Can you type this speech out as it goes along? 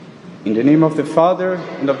In the name of the Father,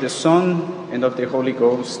 and of the Son, and of the Holy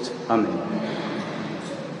Ghost. Amen.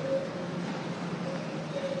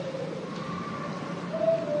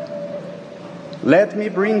 Let me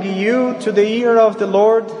bring you to the year of the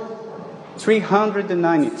Lord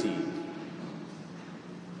 390.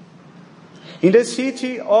 In the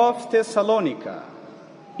city of Thessalonica,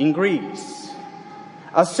 in Greece,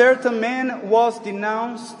 a certain man was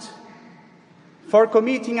denounced for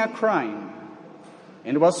committing a crime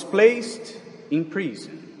and was placed in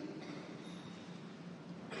prison.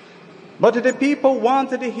 But the people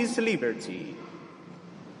wanted his liberty.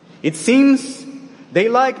 It seems they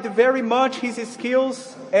liked very much his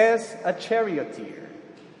skills as a charioteer.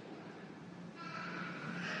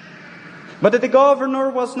 But the governor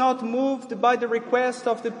was not moved by the request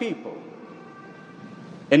of the people,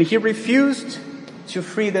 and he refused to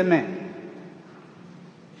free the man.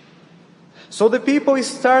 So the people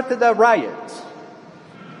started a riot,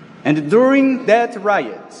 and during that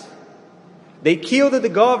riot, they killed the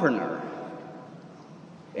governor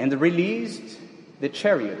and released the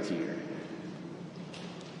charioteer.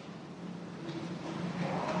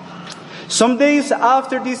 Some days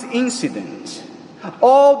after this incident,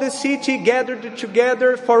 all the city gathered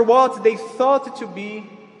together for what they thought to be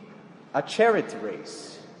a chariot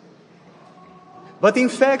race. But in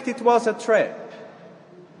fact, it was a trap.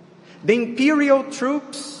 The imperial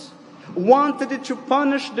troops wanted to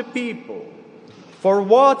punish the people for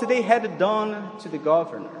what they had done to the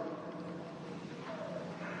governor.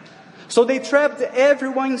 So they trapped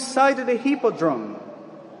everyone inside the hippodrome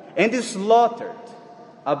and slaughtered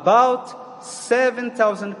about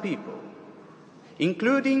 7,000 people,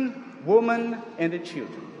 including women and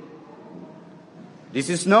children. This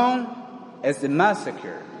is known as the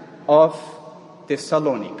massacre of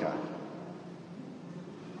Thessalonica.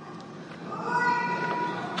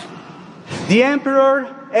 The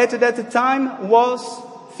emperor at that time was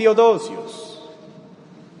Theodosius.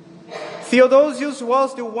 Theodosius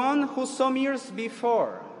was the one who some years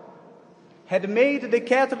before had made the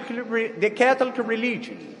Catholic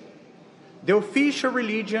religion the official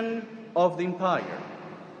religion of the empire.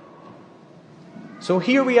 So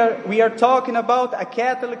here we are talking about a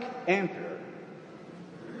Catholic emperor.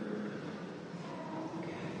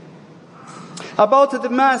 About the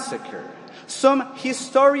massacre, some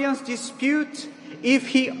historians dispute if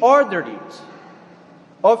he ordered it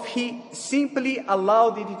or if he simply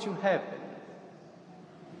allowed it to happen.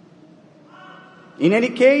 In any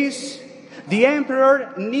case, the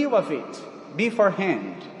emperor knew of it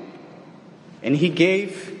beforehand, and he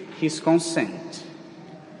gave his consent.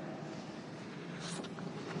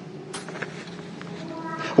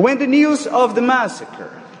 When the news of the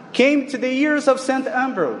massacre came to the ears of St.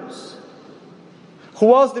 Ambrose, who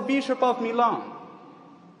was the Bishop of Milan,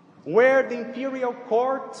 where the imperial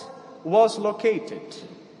court was located,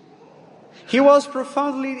 he was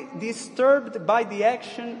profoundly disturbed by the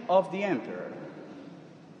action of the emperor.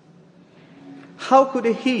 How could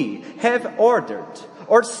he have ordered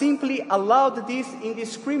or simply allowed this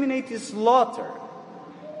indiscriminate slaughter,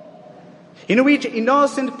 in which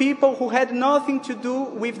innocent people who had nothing to do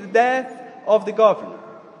with the death of the governor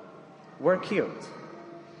were killed?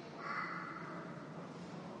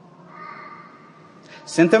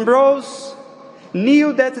 St. Ambrose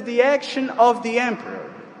knew that the action of the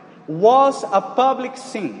emperor was a public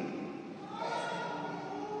sin,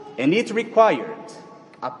 and it required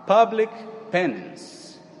a public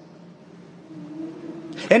penance.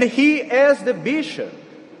 And he, as the bishop,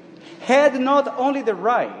 had not only the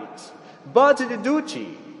right, but the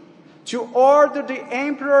duty to order the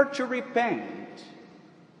emperor to repent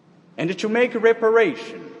and to make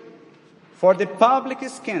reparation for the public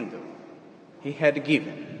scandal he had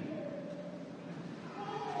given.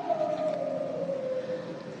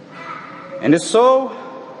 And so,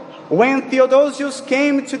 when Theodosius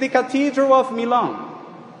came to the Cathedral of Milan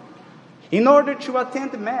in order to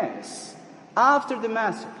attend Mass after the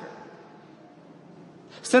massacre,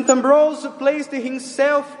 St. Ambrose placed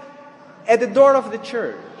himself at the door of the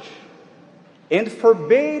church and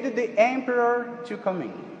forbade the emperor to come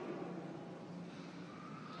in.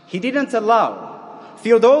 He didn't allow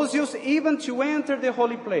Theodosius even to enter the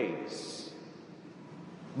holy place,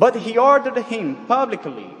 but he ordered him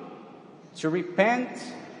publicly to repent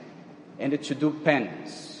and to do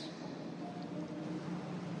penance.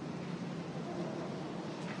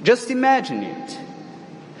 Just imagine it.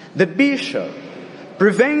 The bishop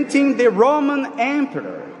preventing the Roman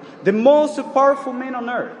emperor, the most powerful man on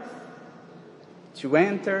earth, to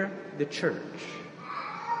enter the church.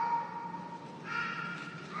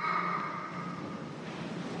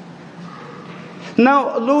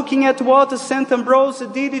 Now, looking at what St. Ambrose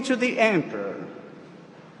did to the emperor,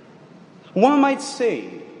 one might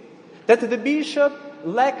say that the bishop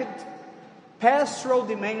lacked pastoral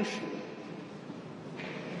dimension.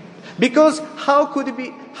 Because how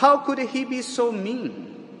could he be so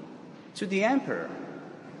mean to the emperor,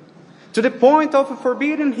 to the point of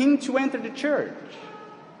forbidding him to enter the church?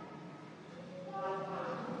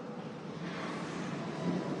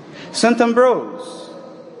 St. Ambrose,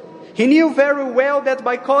 he knew very well that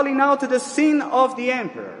by calling out the sin of the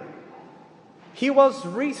emperor, he was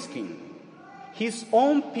risking his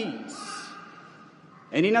own peace,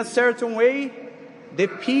 and in a certain way, the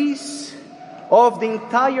peace of the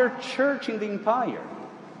entire church in the empire.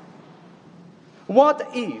 What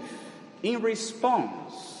if, in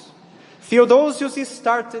response, Theodosius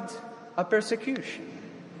started a persecution?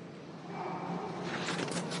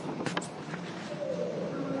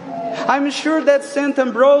 I'm sure that St.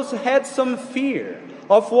 Ambrose had some fear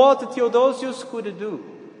of what Theodosius could do.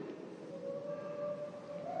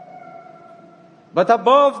 But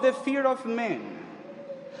above the fear of men,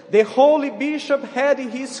 the holy bishop had in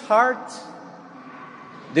his heart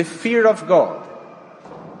the fear of God.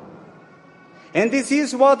 And this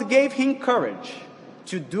is what gave him courage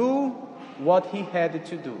to do what he had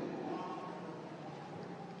to do.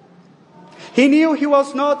 He knew he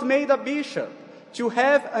was not made a bishop to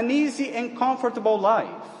have an easy and comfortable life.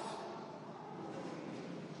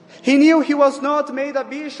 He knew he was not made a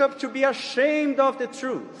bishop to be ashamed of the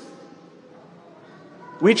truth,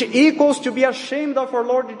 which equals to be ashamed of our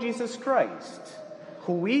Lord Jesus Christ,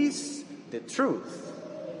 who is the truth.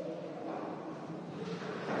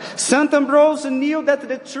 St. Ambrose knew that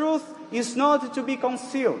the truth is not to be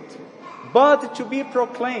concealed, but to be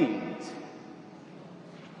proclaimed,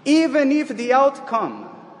 even if the outcome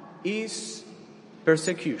is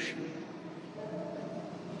persecution.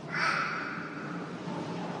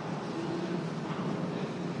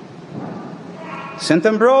 St.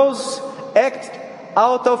 Ambrose acted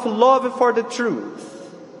out of love for the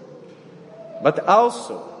truth, but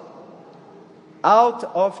also out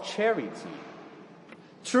of charity.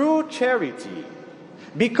 True charity,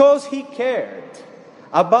 because he cared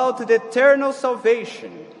about the eternal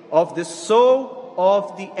salvation of the soul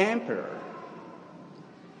of the emperor.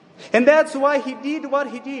 And that's why he did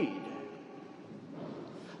what he did.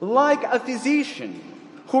 Like a physician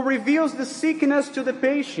who reveals the sickness to the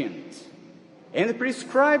patient and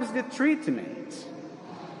prescribes the treatment,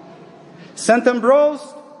 St.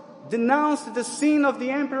 Ambrose denounced the sin of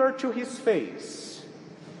the emperor to his face,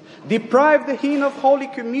 deprived him of Holy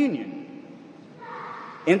Communion,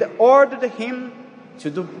 and ordered him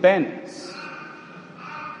to do penance.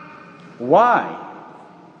 Why?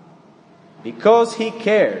 Because he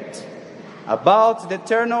cared about the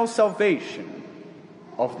eternal salvation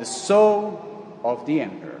of the soul of the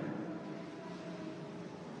emperor.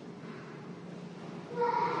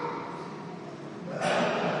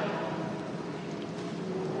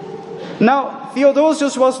 Now,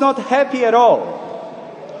 Theodosius was not happy at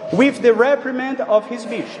all with the reprimand of his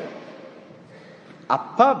bishop, a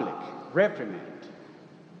public reprimand.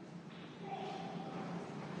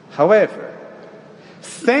 However,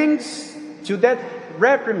 thanks to that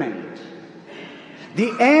reprimand,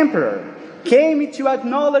 the emperor came to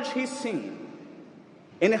acknowledge his sin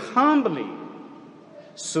and humbly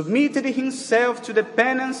submitted himself to the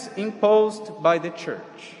penance imposed by the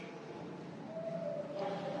church.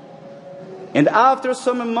 And after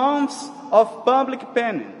some months of public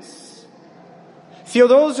penance,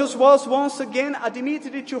 Theodosius was once again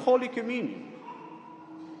admitted to Holy Communion.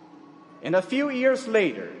 And a few years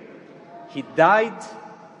later, he died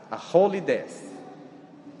a holy death.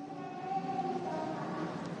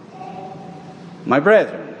 My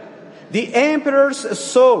brethren, the emperor's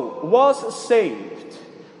soul was saved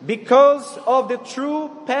because of the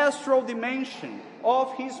true pastoral dimension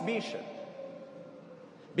of his bishop,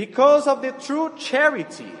 because of the true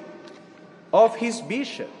charity of his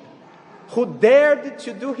bishop, who dared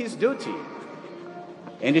to do his duty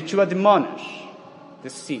and to admonish the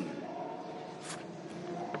sinner.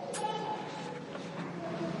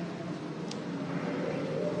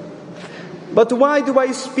 But why do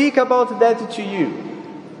I speak about that to you?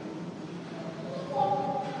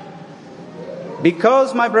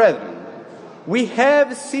 Because, my brethren, we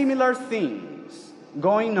have similar things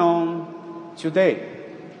going on today.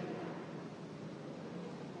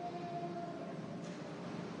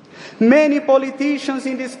 Many politicians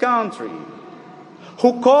in this country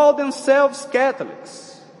who call themselves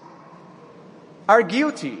Catholics are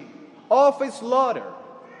guilty of a slaughter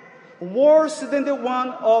worse than the one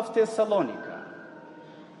of Thessalonica.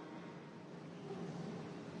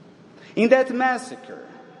 In that massacre,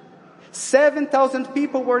 7,000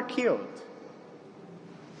 people were killed.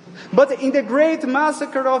 But in the great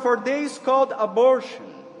massacre of our days called abortion,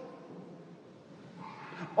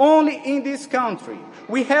 only in this country,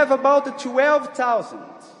 we have about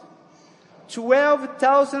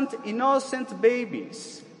 12,000 innocent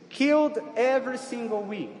babies killed every single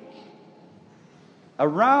week.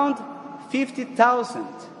 Around 50,000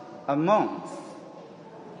 a month.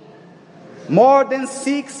 More than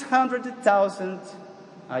 600,000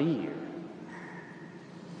 a year.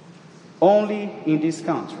 Only in this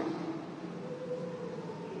country.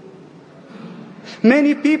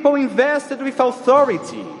 Many people invested with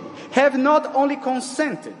authority have not only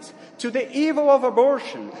consented to the evil of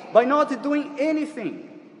abortion by not doing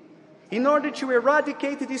anything in order to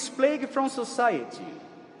eradicate this plague from society,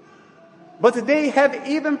 but they have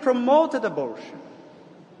even promoted abortion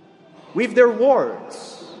with their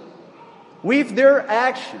words, with their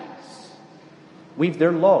actions, with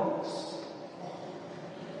their laws.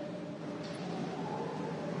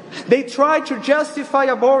 They try to justify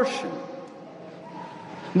abortion,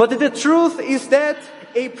 but the truth is that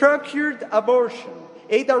a procured abortion,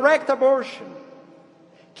 a direct abortion,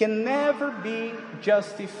 can never be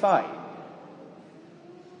justified.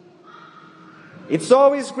 It's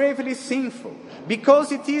always gravely sinful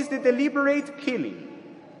because it is the deliberate killing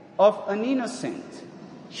of an innocent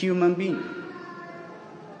human being.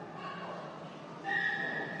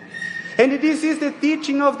 And this is the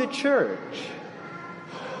teaching of the Church,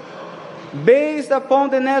 based upon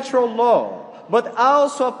the natural law, but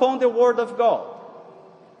also upon the Word of God.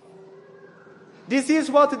 This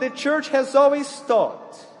is what the Church has always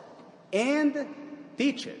taught and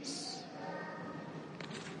teaches.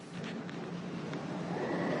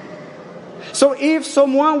 So if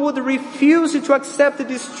someone would refuse to accept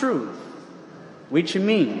this truth, which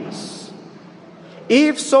means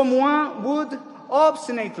if someone would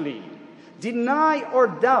obstinately deny or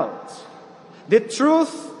doubt the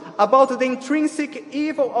truth about the intrinsic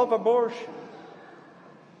evil of abortion,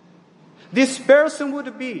 this person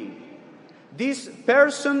would be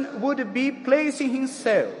placing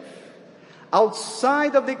himself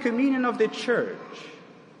outside of the communion of the Church,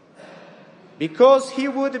 because he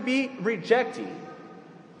would be rejecting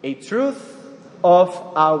a truth of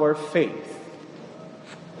our faith.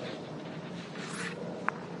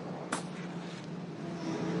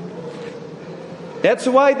 That's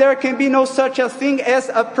why there can be no such a thing as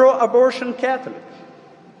a pro-abortion Catholic.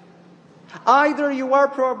 Either you are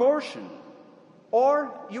pro-abortion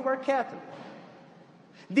or you are Catholic.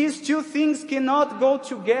 These two things cannot go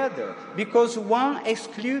together because one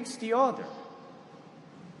excludes the other.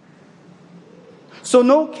 So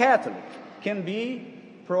no Catholic can be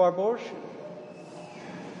pro-abortion.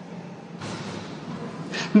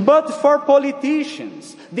 But for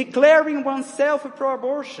politicians declaring oneself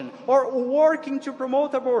pro-abortion or working to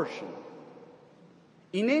promote abortion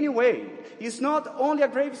in any way is not only a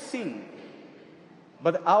grave sin,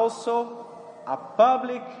 but also a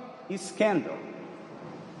public scandal.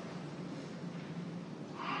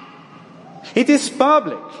 It is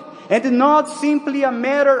public and not simply a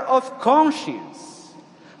matter of conscience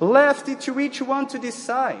left to each one to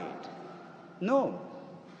decide. No.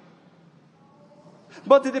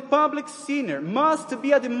 But the public sinner must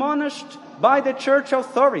be admonished by the church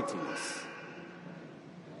authorities.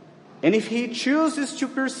 And if he chooses to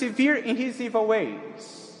persevere in his evil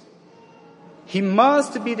ways, he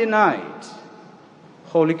must be denied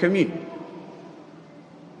Holy Communion.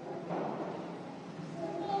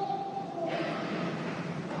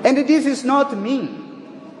 And this is not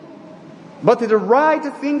mean, but the right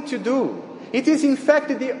thing to do. It is in fact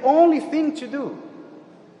the only thing to do.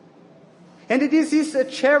 And this is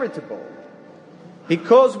charitable,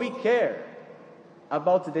 because we care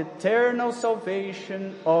about the eternal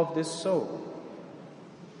salvation of the soul.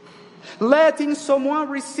 Letting someone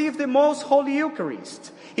receive the most holy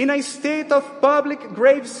Eucharist in a state of public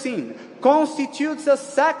grave sin constitutes a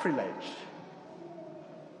sacrilege.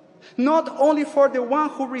 Not only for the one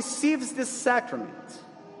who receives the sacrament,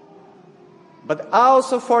 but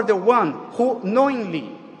also for the one who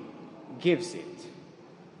knowingly gives it.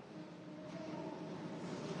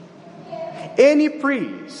 Any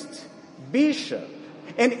priest, bishop,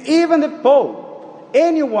 and even the Pope,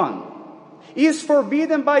 anyone, is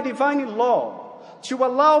forbidden by divine law to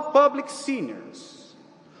allow public sinners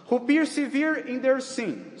who persevere in their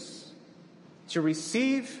sins to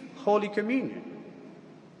receive Holy Communion.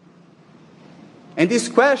 And this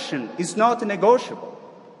question is not negotiable.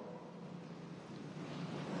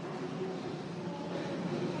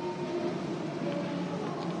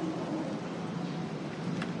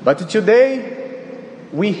 But today,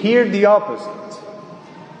 we hear the opposite.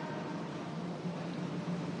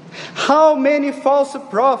 How many false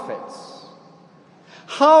prophets,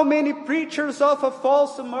 how many preachers of a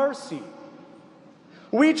false mercy,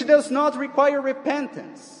 which does not require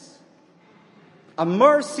repentance, a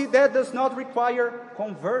mercy that does not require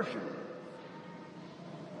conversion.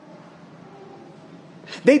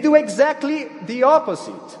 They do exactly the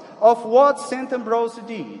opposite of what St. Ambrose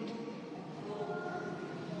did.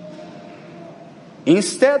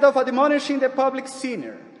 Instead of admonishing the public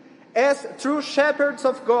sinner as true shepherds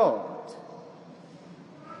of God,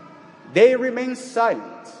 they remain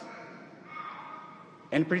silent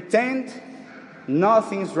and pretend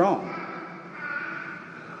nothing's wrong.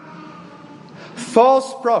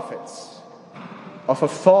 False prophets of a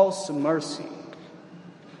false mercy.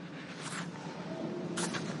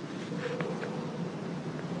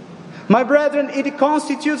 My brethren, it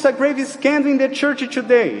constitutes a grave scandal in the church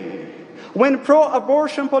today when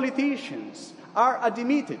pro-abortion politicians are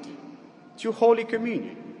admitted to Holy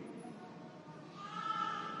Communion.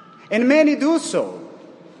 And many do so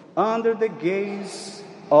under the gaze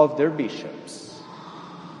of their bishops.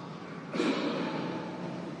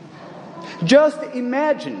 Just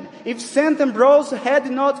imagine if St. Ambrose had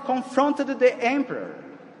not confronted the emperor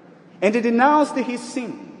and denounced his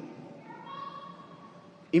sin.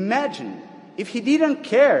 Imagine if he didn't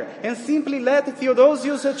care and simply let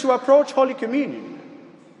Theodosius to approach Holy Communion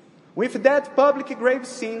with that public grave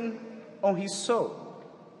sin on his soul.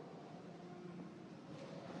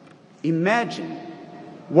 Imagine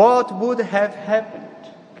what would have happened.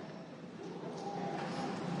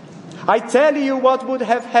 I tell you what would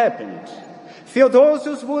have happened.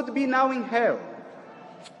 Theodosius would be now in hell,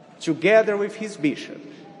 together with his bishop.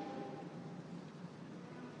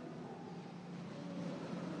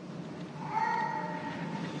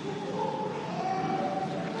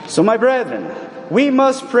 So, my brethren, we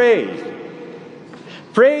must pray.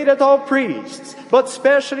 Pray that all priests, but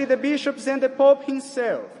especially the bishops and the Pope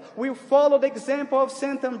himself, will follow the example of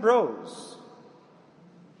St. Ambrose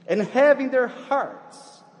and have in their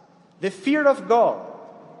hearts the fear of God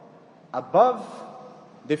above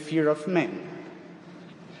the fear of men.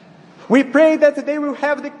 We pray that they will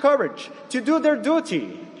have the courage to do their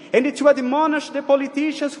duty and to admonish the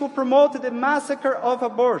politicians who promote the massacre of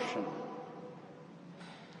abortion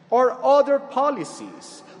or other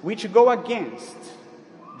policies which go against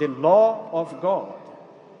the law of God.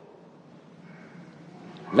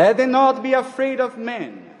 Let them not be afraid of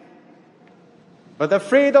men, but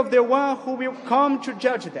afraid of the one who will come to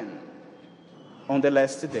judge them on the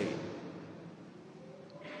last day.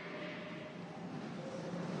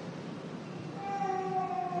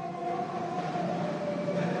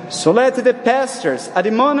 So let the pastors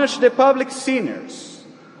admonish the public sinners,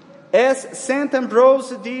 as St.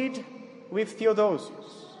 Ambrose did with Theodosius.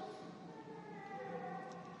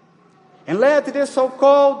 And let the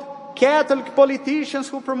so-called Catholic politicians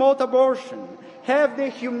who promote abortion have the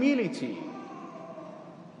humility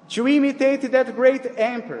to imitate that great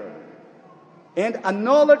emperor and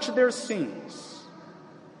acknowledge their sins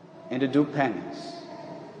and do penance.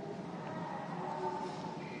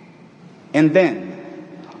 And then,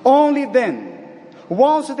 only then,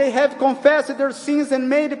 once they have confessed their sins and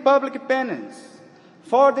made public penance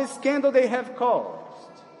for the scandal they have caused,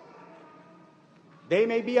 they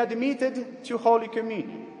may be admitted to Holy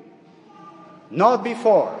Communion. Not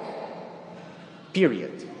before.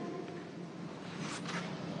 Period.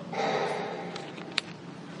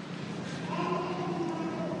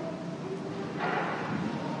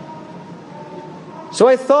 So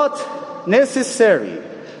I thought necessary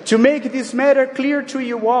to make this matter clear to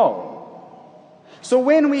you all. So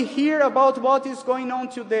when we hear about what is going on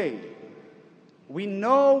today, we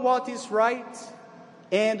know what is right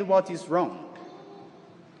and what is wrong.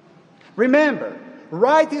 Remember,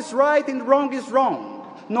 right is right and wrong is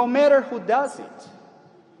wrong, no matter who does it.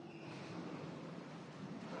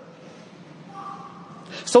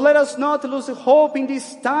 So let us not lose hope in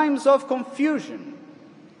these times of confusion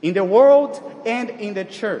in the world and in the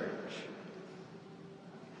church.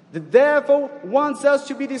 The devil wants us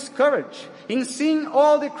to be discouraged in seeing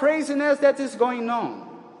all the craziness that is going on.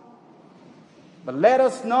 But let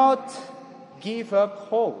us not give up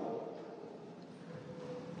hope.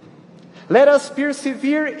 Let us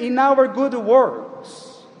persevere in our good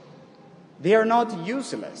works. They are not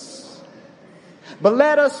useless. But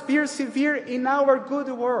let us persevere in our good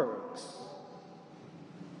works.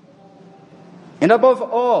 And above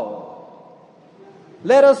all,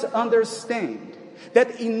 let us understand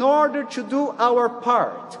that in order to do our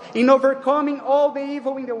part in overcoming all the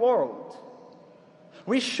evil in the world,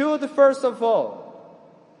 we should first of all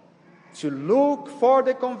to look for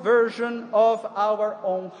the conversion of our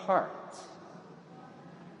own heart.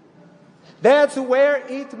 That's where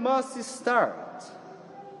it must start.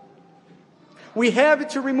 We have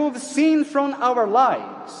to remove sin from our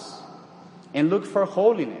lives and look for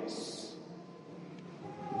holiness.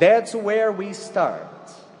 That's where we start.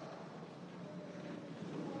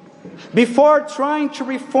 Before trying to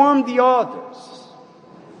reform the others,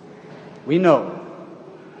 we know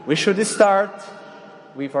we should start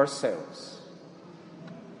with ourselves.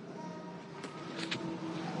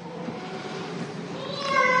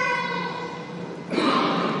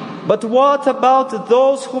 But what about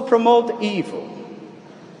those who promote evil?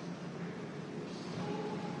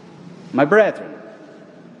 My brethren,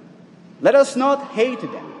 let us not hate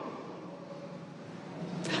them.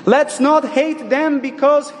 Let's not hate them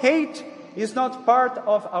because hate is not part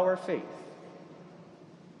of our faith.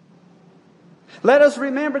 Let us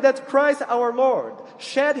remember that Christ our Lord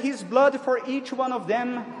shed his blood for each one of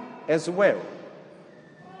them as well.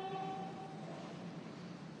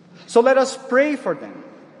 So let us pray for them,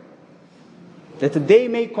 that they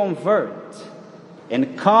may convert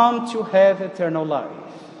and come to have eternal life.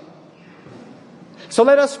 So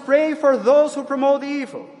let us pray for those who promote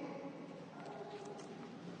evil,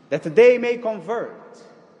 that they may convert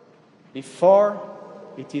before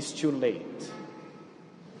it is too late.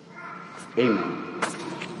 Amen.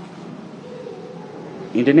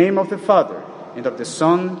 In the name of the Father, and of the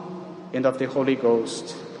Son, and of the Holy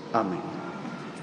Ghost. Amen.